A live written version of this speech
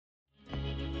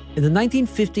In the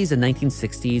 1950s and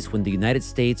 1960s, when the United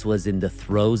States was in the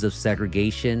throes of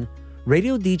segregation,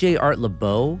 radio DJ Art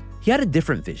Laboe, he had a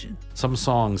different vision. Some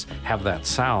songs have that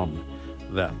sound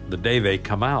that the day they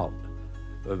come out,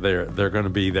 they're going to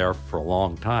be there for a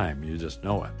long time. You just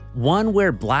know it. One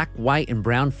where black, white, and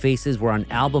brown faces were on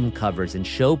album covers and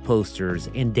show posters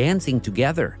and dancing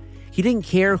together. He didn't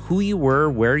care who you were,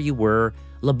 where you were.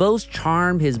 Laboe's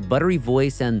charm, his buttery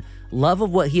voice, and love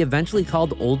of what he eventually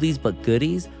called oldies but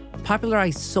goodies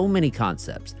popularized so many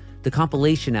concepts. The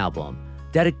compilation album,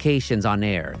 dedications on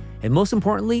air, and most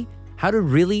importantly, how to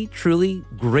really, truly,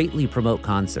 greatly promote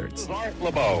concerts. This is Art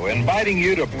Laboe inviting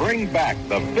you to bring back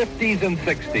the 50s and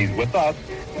 60s with us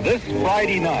this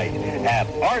Friday night at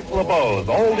Art Laboe's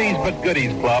Oldies But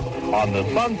Goodies Club on the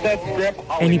Sunset Strip,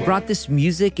 Hollywood. And he brought this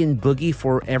music and boogie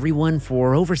for everyone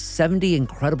for over 70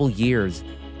 incredible years.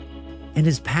 And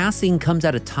his passing comes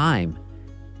at a time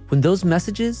when those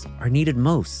messages are needed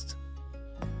most.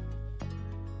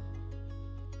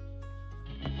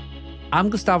 I'm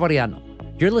Gustavo Arellano.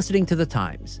 You're listening to The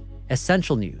Times,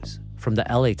 essential news from the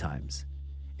LA Times.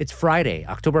 It's Friday,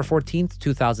 October 14th,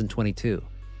 2022.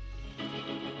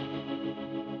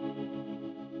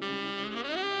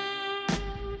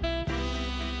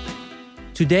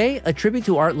 Today, a tribute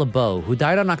to Art Laboe, who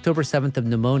died on October 7th of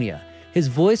pneumonia. His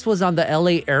voice was on the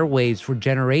LA airwaves for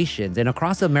generations and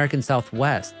across the American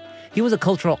Southwest. He was a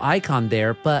cultural icon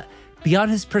there, but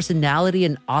beyond his personality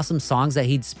and awesome songs that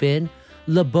he'd spin,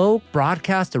 Laboe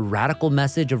broadcast a radical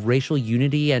message of racial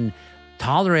unity and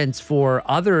tolerance for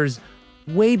others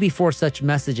way before such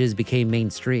messages became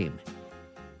mainstream.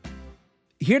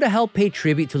 Here to help pay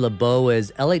tribute to Laboe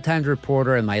is LA Times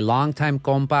reporter and my longtime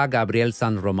compa, Gabriel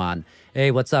San Roman.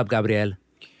 Hey, what's up, Gabriel?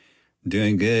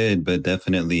 Doing good, but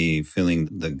definitely feeling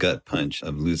the gut punch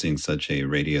of losing such a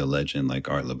radio legend like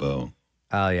Art Laboe.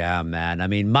 Oh, yeah, man. I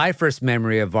mean, my first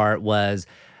memory of Art was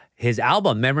his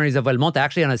album, Memories of El Monte,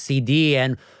 actually on a CD.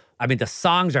 And I mean, the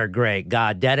songs are great.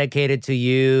 God, Dedicated to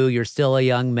You, You're Still a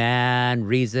Young Man,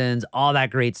 Reasons, all that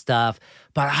great stuff.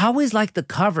 But I always like the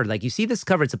cover. Like, you see this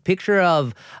cover, it's a picture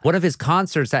of one of his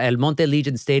concerts at El Monte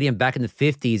Legion Stadium back in the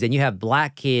 50s. And you have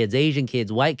black kids, Asian kids,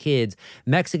 white kids,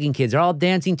 Mexican kids. They're all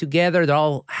dancing together. They're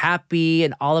all happy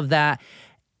and all of that.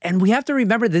 And we have to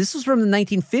remember that this was from the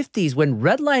 1950s when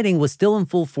redlining was still in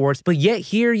full force. But yet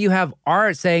here you have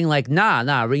Art saying like, nah,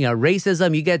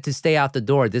 racism, you get to stay out the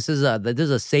door. This is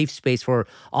a safe space for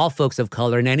all folks of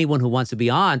color and anyone who wants to be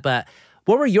on. But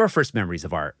what were your first memories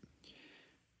of Art?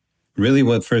 Really,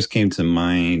 what first came to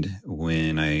mind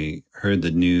when I heard the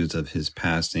news of his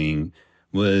passing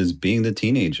was being the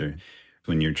teenager.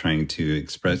 When you're trying to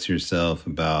express yourself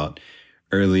about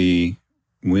early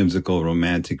whimsical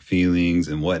romantic feelings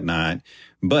and whatnot.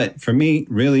 But for me,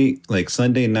 really, like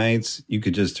Sunday nights, you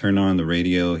could just turn on the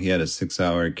radio. He had a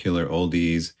 6-hour Killer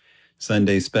Oldies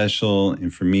Sunday special.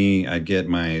 And for me, I'd get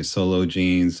my Solo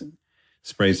jeans,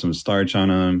 spray some starch on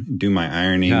them, do my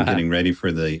ironing, getting ready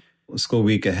for the school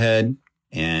week ahead.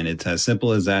 And it's as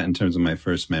simple as that in terms of my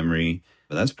first memory.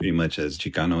 But that's pretty much as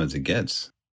Chicano as it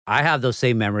gets. I have those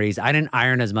same memories. I didn't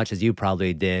iron as much as you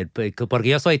probably did, porque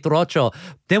yo soy trocho.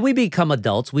 Then we become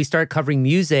adults. We start covering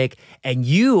music. And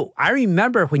I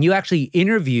remember when you actually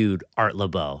interviewed Art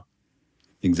Laboe.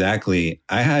 Exactly.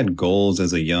 I had goals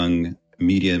as a young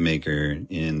media maker.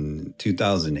 In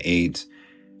 2008,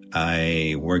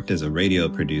 I worked as a radio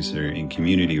producer in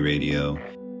community radio.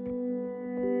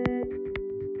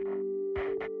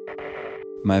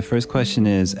 My first question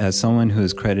is, as someone who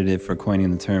is credited for coining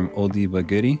the term oldie but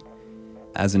goodie,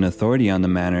 as an authority on the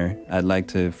matter, I'd like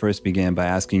to first begin by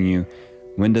asking you,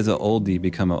 when does an oldie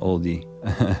become an oldie?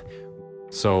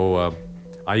 So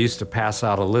I used to pass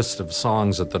out a list of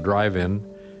songs at the drive-in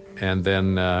and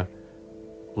then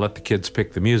let the kids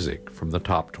pick the music from the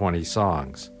top 20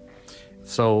 songs.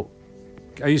 So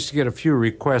I used to get a few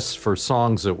requests for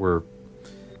songs that were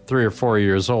 3 or 4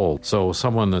 years old. So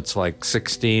someone that's like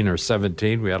 16 or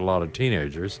 17, we had a lot of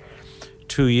teenagers,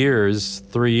 2 years,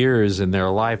 3 years in their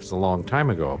life is a long time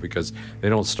ago because they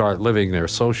don't start living their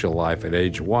social life at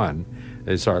age 1.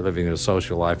 They start living their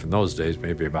social life in those days,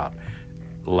 maybe about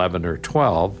 11 or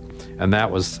 12, and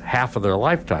that was half of their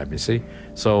lifetime, you see.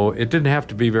 So it didn't have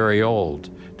to be very old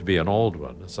to be an old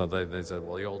one. So they said,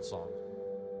 well, the old song.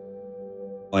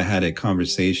 I had a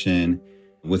conversation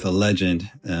with a legend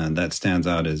that stands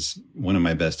out as one of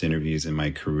my best interviews in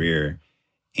my career.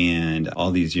 And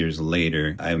all these years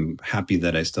later, I'm happy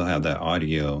that I still have that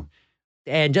audio.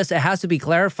 And just, it has to be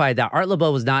clarified that Art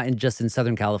Laboe was not just in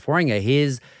Southern California.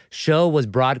 His show was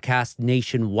broadcast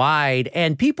nationwide,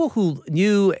 and people who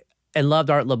knew and loved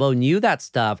Art Laboe knew that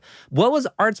stuff. What was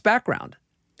Art's background?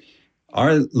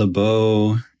 Art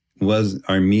Laboe was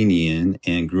Armenian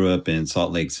and grew up in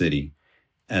Salt Lake City.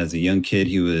 As a young kid,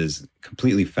 he was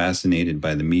completely fascinated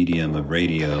by the medium of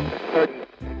radio.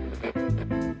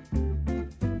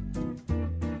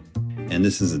 And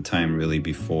this is a time really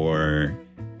before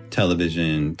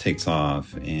television takes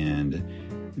off and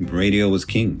radio was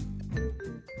king.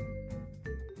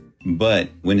 But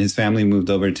when his family moved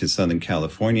over to Southern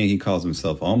California, he calls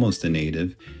himself almost a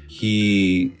native.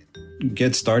 He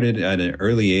gets started at an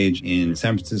early age in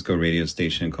San Francisco radio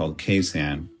station called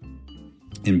KSAN.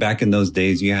 And back in those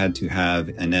days, you had to have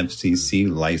an FCC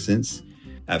license.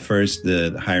 At first,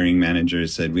 the hiring manager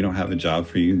said, "We don't have a job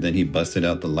for you." Then he busted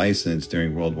out the license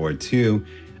during World War II.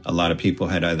 A lot of people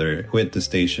had either quit the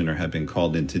station or had been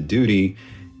called into duty.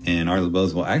 And Art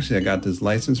Laboe's, "Well, actually, I got this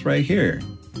license right here."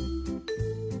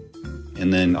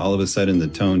 And then all of a sudden, the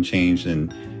tone changed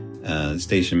and the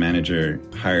station manager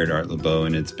hired Art Laboe,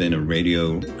 and it's been a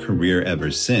radio career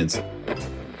ever since.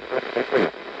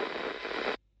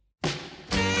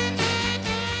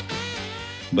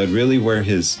 But really where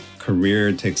his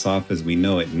career takes off as we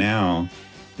know it now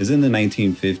is in the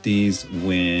 1950s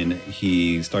when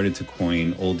he started to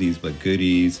coin oldies but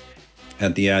goodies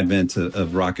at the advent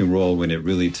of rock and roll, when it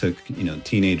really took,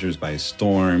 teenagers by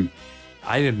storm.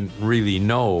 I didn't really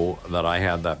know that I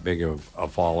had that big of a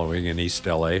following in East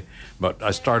LA, but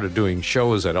I started doing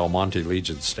shows at El Monte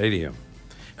Legion Stadium.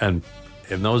 And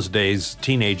in those days,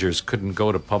 teenagers couldn't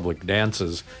go to public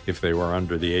dances if they were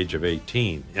under the age of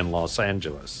 18 in Los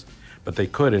Angeles, but they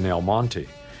could in El Monte.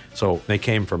 So they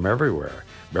came from everywhere,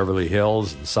 Beverly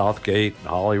Hills and Southgate and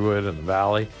Hollywood and the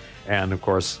Valley, and of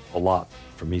course, a lot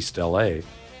from East LA.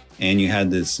 And you had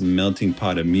this melting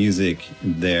pot of music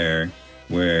there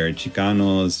where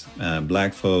Chicanos,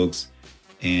 black folks,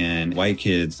 and white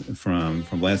kids from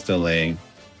West LA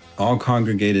all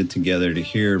congregated together to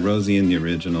hear Rosie and the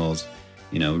Originals,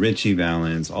 Richie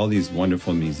Valens, all these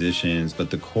wonderful musicians. But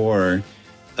the core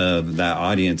of that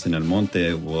audience in El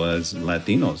Monte was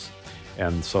Latinos.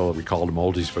 And so we called them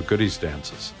Oldies but Goodies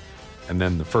dances. And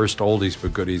then the first Oldies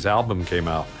but Goodies album came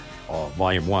out,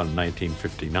 Volume 1,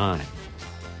 1959.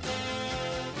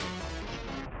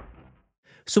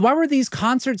 So why were these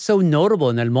concerts so notable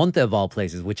in El Monte, of all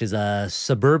places, which is a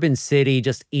suburban city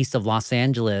just east of Los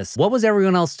Angeles? What was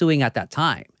everyone else doing at that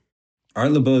time?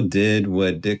 Art Laboe did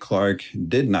what Dick Clark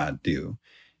did not do.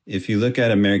 If you look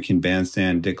at American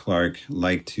Bandstand, Dick Clark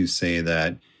liked to say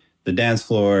that the dance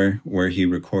floor where he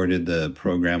recorded the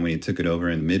program when he took it over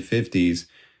in the mid-50s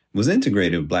was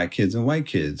integrated with black kids and white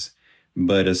kids.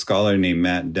 But a scholar named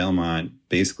Matt Delmont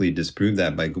basically disproved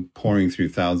that by pouring through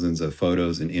thousands of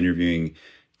photos and interviewing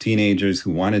teenagers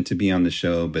who wanted to be on the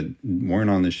show but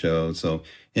weren't on the show. So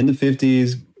in the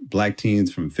 50s, black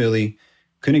teens from Philly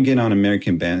couldn't get on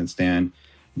American Bandstand,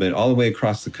 but all the way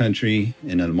across the country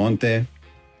in El Monte,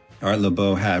 Art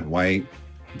Laboe had white,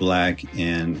 black,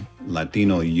 and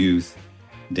Latino youth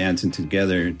dancing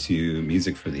together to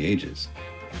music for the ages.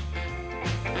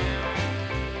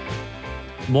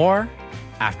 More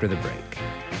after the break.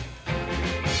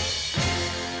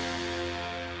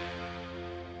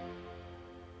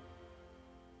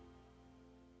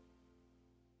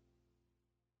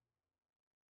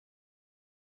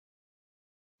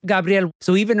 Gabriel,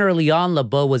 so even early on,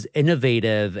 Laboe was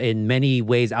innovative in many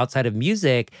ways outside of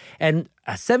music. And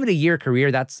a 70-year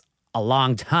career, that's a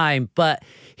long time. But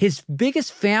his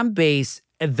biggest fan base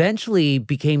eventually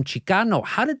became Chicano.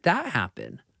 How did that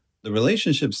happen? The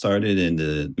relationship started in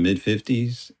the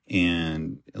mid-50s,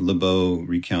 and Laboe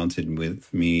recounted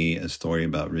with me a story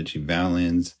about Richie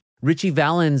Valens. Richie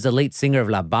Valens, the late singer of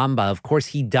La Bamba, of course,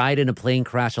 he died in a plane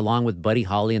crash along with Buddy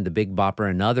Holly and the Big Bopper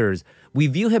and others. We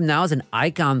view him now as an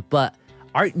icon, but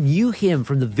Art knew him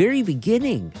from the very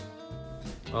beginning.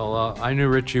 Well, I knew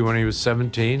Richie when he was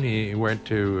 17. He went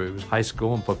to high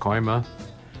school in Pacoima.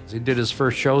 He did his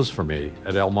first shows for me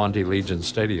at El Monte Legion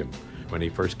Stadium when he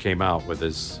first came out with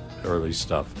his early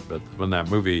stuff. But when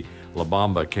that movie La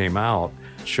Bamba came out,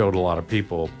 it showed a lot of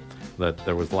people that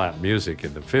there was Latin music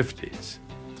in the 50s.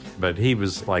 But he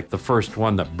was like the first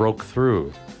one that broke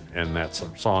through, and that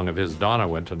song of his, Donna,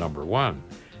 went to #1.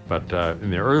 But in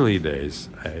the early days,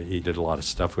 he did a lot of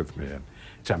stuff with me.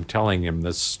 I'm telling him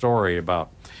this story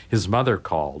about his mother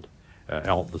called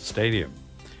the stadium,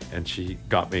 and she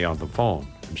got me on the phone.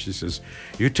 And she says,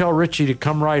 "You tell Richie to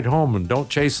come right home and don't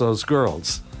chase those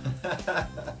girls."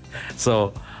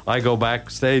 So I go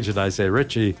backstage and I say,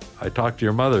 "Richie, I talked to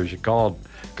your mother. She called,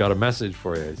 got a message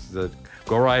for you." She said,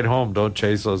 "Go right home, don't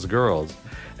chase those girls."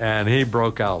 And he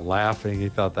broke out laughing. He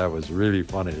thought that was really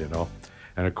funny,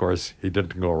 And of course, he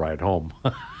didn't go right home.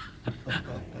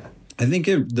 I think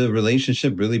the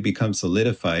relationship really becomes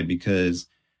solidified because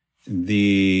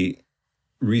The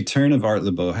return of Art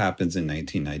Laboe happens in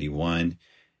 1991.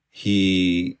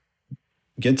 He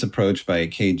gets approached by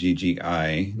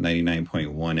KGGI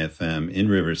 99.1 FM in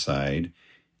Riverside.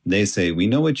 They say, we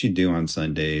know what you do on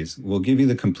Sundays. We'll give you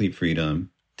the complete freedom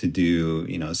to do,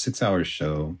 a 6-hour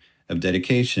show of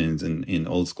dedications and in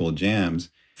old school jams.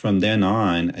 From then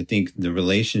on, I think the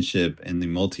relationship and the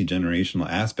multi-generational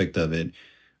aspect of it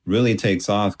really takes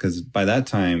off, because by that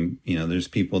time, there's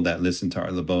people that listened to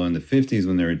Art Laboe in the 50s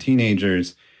when they were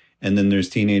teenagers, and then there's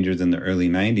teenagers in the early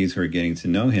 90s who are getting to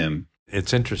know him.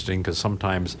 It's interesting because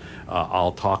sometimes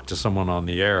I'll talk to someone on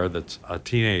the air that's a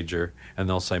teenager, and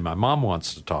they'll say, my mom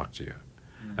wants to talk to you.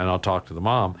 And I'll talk to the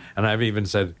mom. And I've even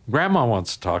said, Grandma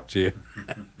wants to talk to you,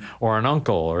 or an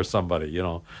uncle or somebody,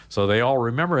 So they all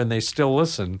remember, and they still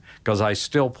listen because I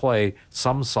still play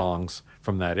some songs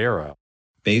from that era.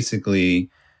 Basically,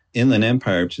 Inland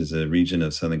Empire, which is a region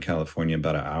of Southern California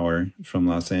about an hour from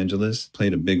Los Angeles,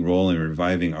 played a big role in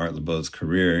reviving Art Laboe's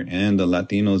career and the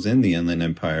Latinos in the Inland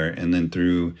Empire, and then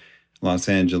through Los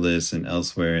Angeles and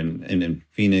elsewhere, and in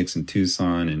Phoenix and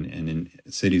Tucson and in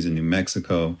cities in New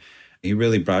Mexico. He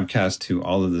really broadcast to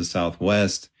all of the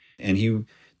Southwest, and he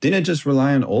didn't just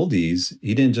rely on oldies.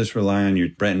 He didn't just rely on your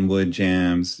Bretton Wood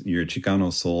jams, your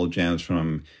Chicano soul jams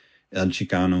from El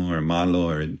Chicano or Malo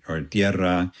or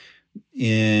Tierra.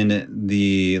 In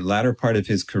the latter part of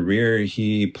his career,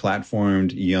 he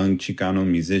platformed young Chicano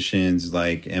musicians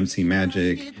like MC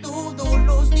Magic.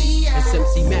 It's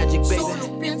MC Magic, baby.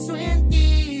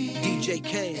 DJ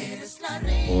K.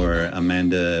 Or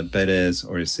Amanda Perez,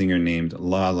 or a singer named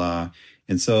Lala.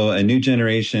 And so a new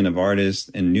generation of artists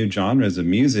and new genres of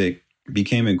music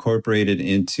became incorporated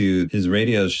into his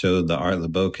radio show, The Art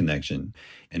Laboe Connection.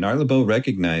 And Art Laboe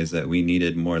recognized that we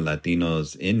needed more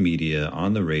Latinos in media,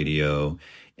 on the radio.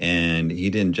 And he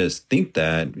didn't just think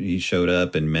that. He showed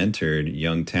up and mentored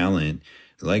young talent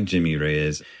like Jimmy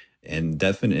Reyes. And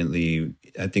definitely,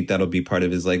 I think that'll be part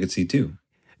of his legacy too.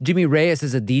 Jimmy Reyes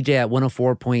is a DJ at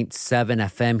 104.7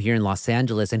 FM here in Los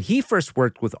Angeles, and he first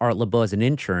worked with Art Laboe as an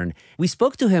intern. We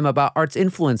spoke to him about Art's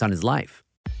influence on his life.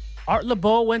 Art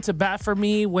Laboe went to bat for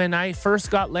me when I first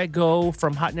got let go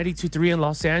from Hot 92.3 in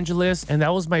Los Angeles, and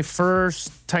that was my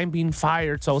first time being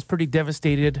fired, so I was pretty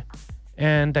devastated.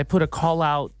 And I put a call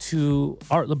out to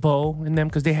Art Laboe and them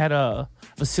because they had a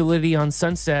facility on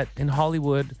Sunset in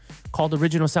Hollywood called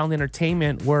Original Sound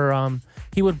Entertainment, where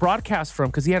he would broadcast from,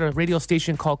 because he had a radio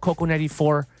station called Coco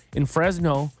 94 in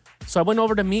Fresno. So I went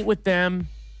over to meet with them,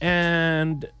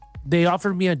 and they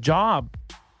offered me a job.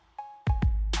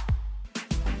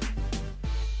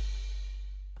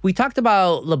 We talked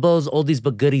about Laboe's oldies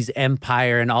but goodies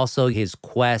empire and also his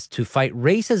quest to fight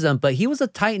racism, but he was a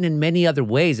titan in many other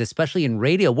ways, especially in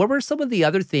radio. What were some of the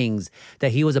other things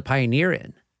that he was a pioneer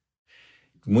in?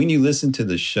 When you listen to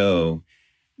the show,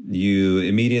 you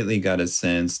immediately got a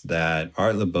sense that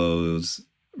Art Laboe's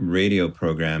radio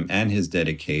program and his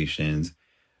dedications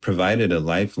provided a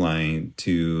lifeline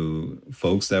to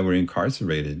folks that were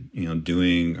incarcerated,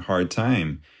 doing hard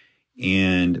time.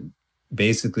 And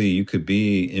basically, you could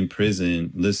be in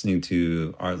prison listening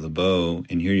to Art Laboe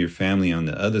and hear your family on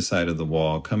the other side of the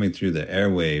wall coming through the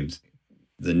airwaves,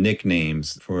 the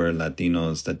nicknames for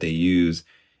Latinos that they use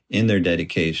in their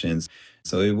dedications.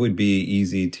 So it would be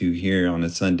easy to hear on a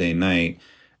Sunday night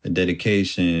a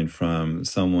dedication from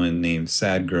someone named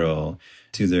Sad Girl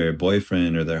to their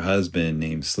boyfriend or their husband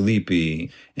named Sleepy.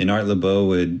 And Art Laboe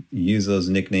would use those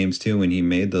nicknames too when he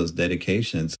made those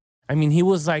dedications. I mean, he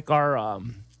was like our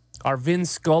Vin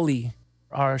Scully,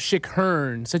 our Chick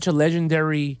Hearn, such a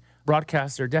legendary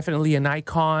broadcaster, definitely an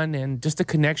icon, and just a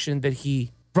connection that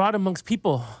he brought amongst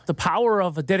people. The power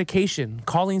of a dedication,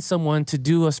 calling someone to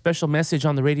do a special message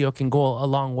on the radio can go a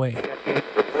long way.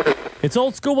 It's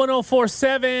Old School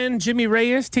 104.7. Jimmy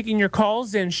Reyes taking your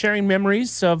calls and sharing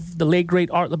memories of the late,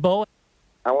 great Art Laboe.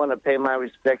 I want to pay my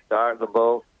respects to Art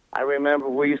Laboe. I remember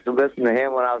we used to listen to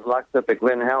him when I was locked up at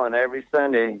Glen Helen every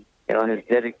Sunday, his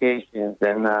dedications.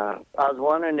 And I was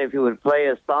wondering if he would play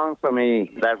a song for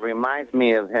me that reminds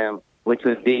me of him, which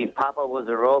would be Papa Was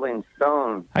a Rolling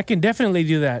Stone. I can definitely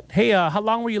do that. Hey, how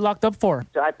long were you locked up for?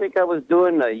 I think I was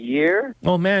doing a year.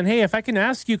 Oh, man. Hey, if I can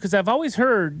ask you, because I've always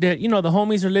heard that, the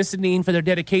homies are listening for their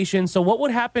dedication. So what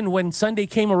would happen when Sunday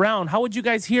came around? How would you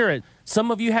guys hear it?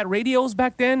 Some of you had radios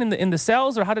back then in the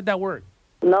cells, or how did that work?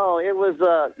 No, it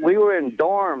was, we were in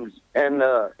dorms, and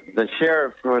the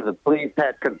sheriff or the police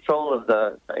had control of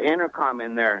the intercom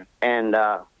in there, and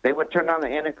they would turn on the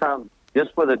intercom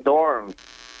just for the dorms.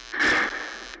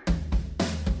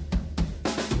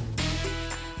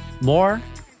 More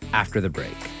after the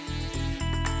break.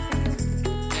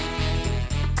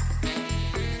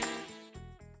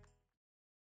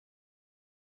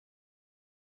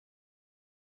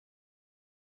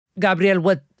 Gabriel,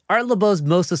 what Art Laboe's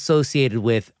most associated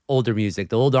with older music,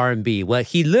 the old R&B, what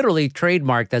he literally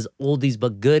trademarked as oldies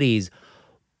but goodies.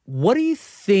 What do you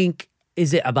think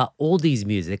is it about oldies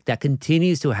music that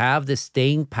continues to have this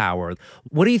staying power?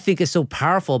 What do you think is so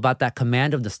powerful about that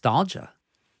command of nostalgia?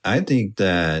 I think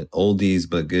that oldies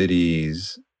but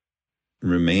goodies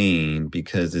remain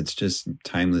because it's just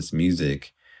timeless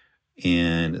music.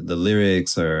 And the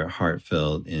lyrics are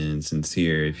heartfelt and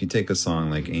sincere. If you take a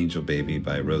song like Angel Baby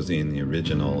by Rosie and the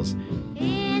Originals,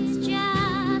 it's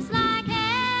just like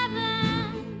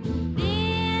heaven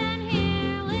being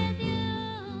here with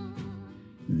you.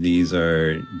 These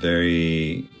are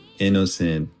very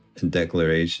innocent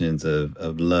declarations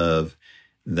of love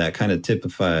that kind of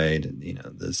typified,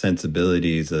 the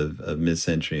sensibilities of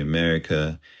mid-century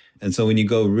America. And so when you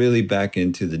go really back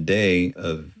into the day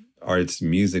of Art's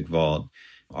music vault,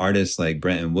 artists like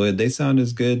Brenton Wood, they sound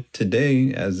as good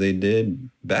today as they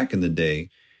did back in the day.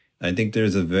 I think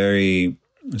there's a very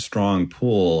strong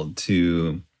pull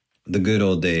to the good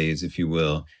old days, if you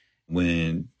will,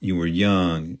 when you were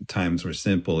young, times were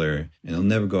simpler, and they'll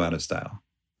never go out of style.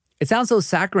 It sounds so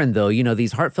saccharine, though,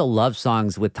 these heartfelt love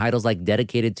songs with titles like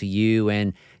Dedicated to You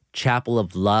and Chapel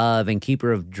of Love and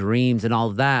Keeper of Dreams and all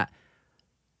of that.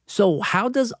 So how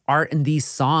does Art in these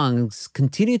songs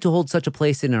continue to hold such a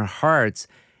place in our hearts,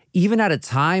 even at a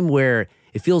time where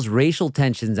it feels racial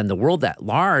tensions and the world at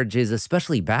large is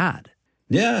especially bad?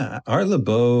 Yeah, Art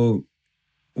Laboe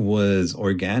was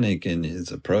organic in his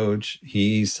approach.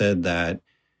 He said that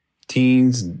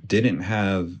teens didn't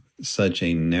have such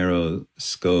a narrow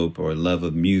scope or love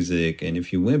of music. And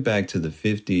if you went back to the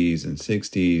 50s and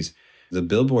 60s, the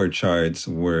Billboard charts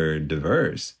were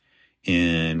diverse.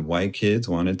 And white kids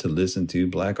wanted to listen to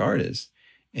Black artists.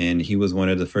 And he was one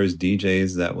of the first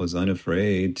DJs that was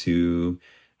unafraid to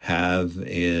have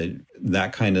that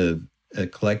kind of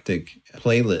eclectic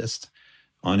playlist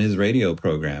on his radio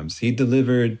programs. He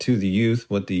delivered to the youth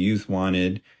what the youth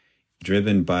wanted,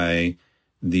 driven by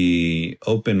the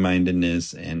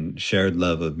open-mindedness and shared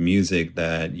love of music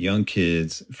that young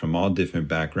kids from all different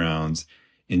backgrounds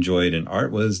enjoyed. And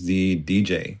Art was the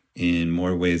DJ in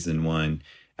more ways than one,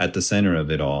 at the center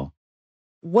of it all.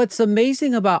 What's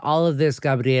amazing about all of this,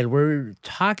 Gabriel, we're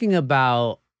talking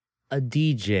about a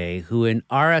DJ who, in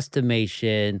our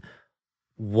estimation,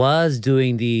 was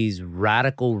doing these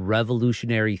radical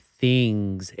revolutionary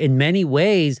things in many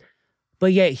ways,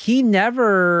 but yet he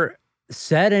never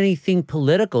said anything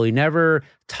political. He never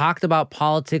talked about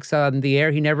politics on the air.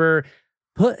 He never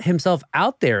put himself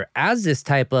out there as this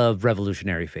type of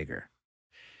revolutionary figure.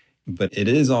 But it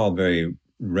is all very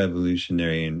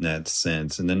revolutionary in that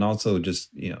sense. And then also just,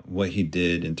 what he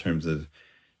did in terms of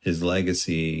his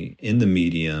legacy in the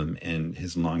medium and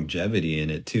his longevity in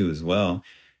it too as well.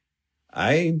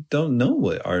 I don't know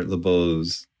what Art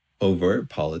Laboe's overt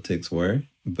politics were,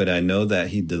 but I know that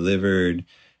he delivered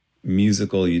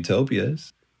musical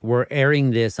utopias. We're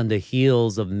airing this on the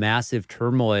heels of massive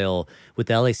turmoil with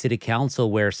the LA City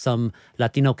Council, where some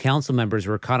Latino council members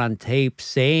were caught on tape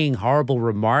saying horrible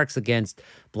remarks against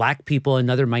Black people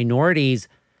and other minorities.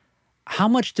 How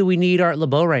much do we need Art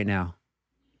Laboe right now?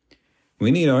 We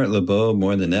need Art Laboe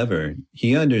more than ever.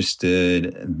 He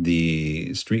understood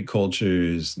the street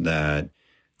cultures that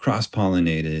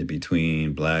cross-pollinated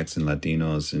between Blacks and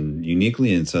Latinos, and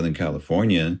uniquely in Southern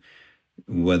California,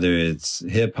 whether it's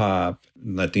hip hop,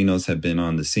 Latinos have been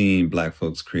on the scene, Black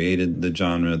folks created the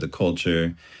genre, the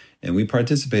culture, and we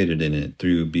participated in it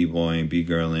through b-boying,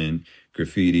 b-girling,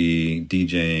 graffiti,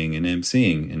 DJing, and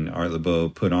MCing. And Art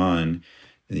Laboe put on,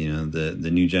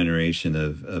 the new generation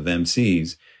of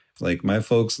MCs. Like my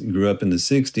folks grew up in the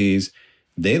 60s,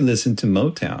 they listened to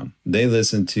Motown. They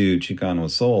listened to Chicano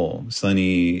Soul,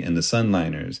 Sonny and the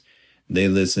Sunliners. They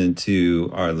listen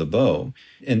to Art Laboe,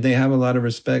 and they have a lot of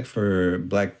respect for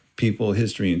Black people,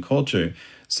 history, and culture.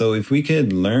 So if we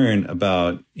could learn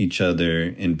about each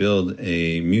other and build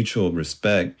a mutual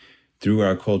respect through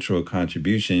our cultural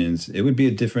contributions, it would be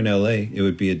a different LA. It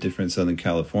would be a different Southern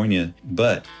California.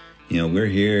 But, we're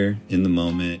here in the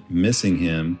moment, missing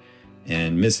him,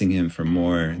 and missing him for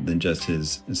more than just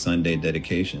his Sunday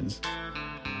dedications.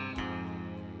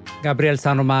 Gabriel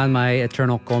San Roman, my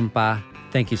eternal compa,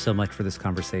 thank you so much for this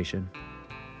conversation.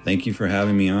 Thank you for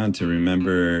having me on to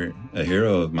remember a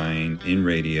hero of mine in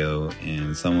radio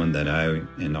and someone that I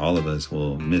and all of us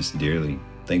will miss dearly.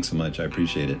 Thanks so much. I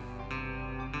appreciate it.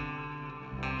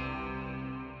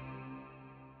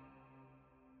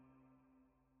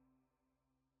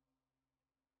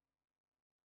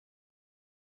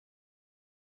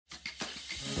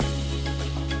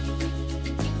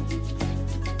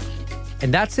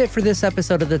 And that's it for this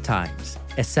episode of The Times,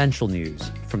 essential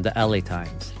news from the LA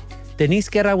Times. Denise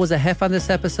Guerra was a hef on this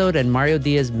episode, and Mario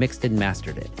Diaz mixed and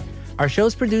mastered it. Our show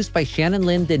is produced by Shannon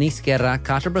Lynn, Denise Guerra,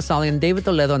 Kasha Brasalian, David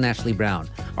Toledo, and Ashley Brown.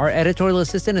 Our editorial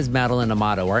assistant is Madeline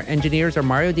Amato. Our engineers are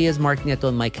Mario Diaz, Mark Nieto,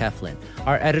 and Mike Heflin.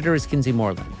 Our editor is Kinsey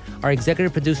Moreland. Our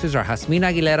executive producers are Jasmine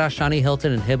Aguilera, Shani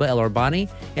Hilton, and Hiba El Orbani,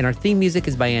 and our theme music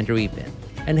is by Andrew Epin.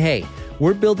 And hey,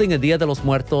 we're building a Dia de los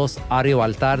Muertos audio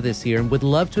altar this year and would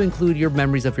love to include your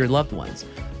memories of your loved ones.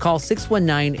 Call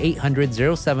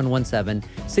 619-800-0717,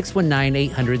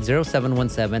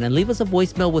 619-800-0717, and leave us a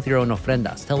voicemail with your own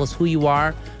ofrendas. Tell us who you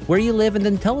are, where you live, and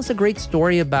then tell us a great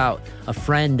story about a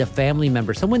friend, a family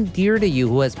member, someone dear to you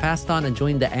who has passed on and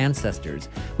joined the ancestors.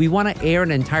 We want to air an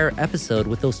entire episode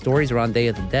with those stories around Day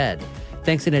of the Dead.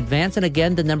 Thanks in advance, and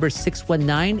again, the number is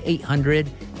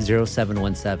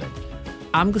 619-800-0717.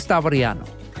 I'm Gustavo Riano.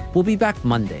 We'll be back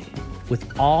Monday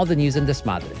with all the news and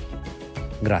desmadre.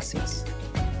 Gracias.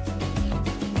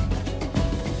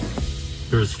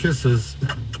 There's kisses.